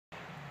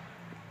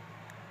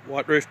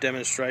White roof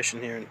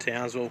demonstration here in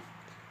Townsville.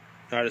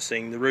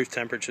 Noticing the roof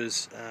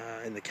temperatures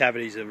in the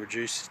cavities are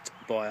reduced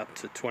by up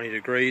to 20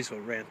 degrees,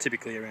 or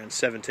typically around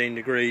 17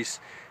 degrees,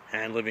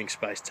 and living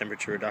space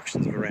temperature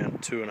reductions of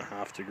around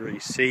 2.5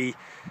 degrees C.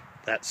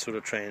 That's sort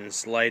of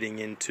translating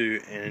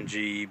into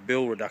energy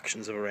bill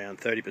reductions of around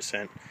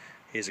 30%.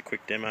 Here's a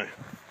quick demo.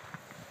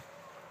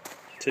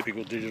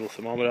 Typical digital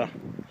thermometer.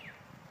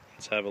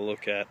 Let's have a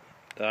look at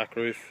dark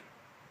roof.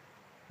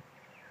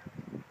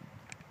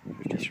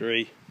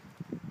 53.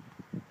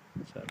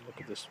 Let's have a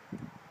look at this.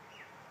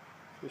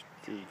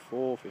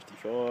 54,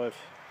 55.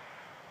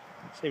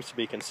 Seems to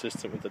be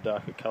consistent with the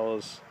darker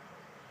colours.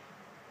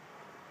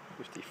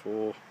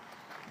 54.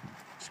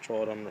 Let's try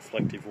it on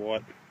reflective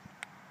white.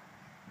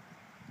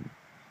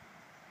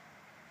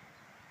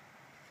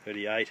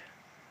 38.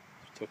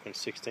 Talking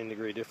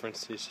 16-degree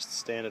difference. Here's just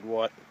standard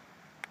white.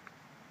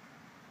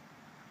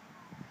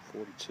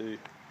 42.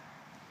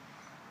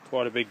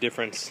 Quite a big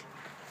difference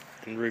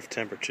in roof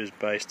temperatures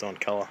based on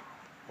colour.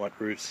 White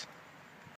roofs.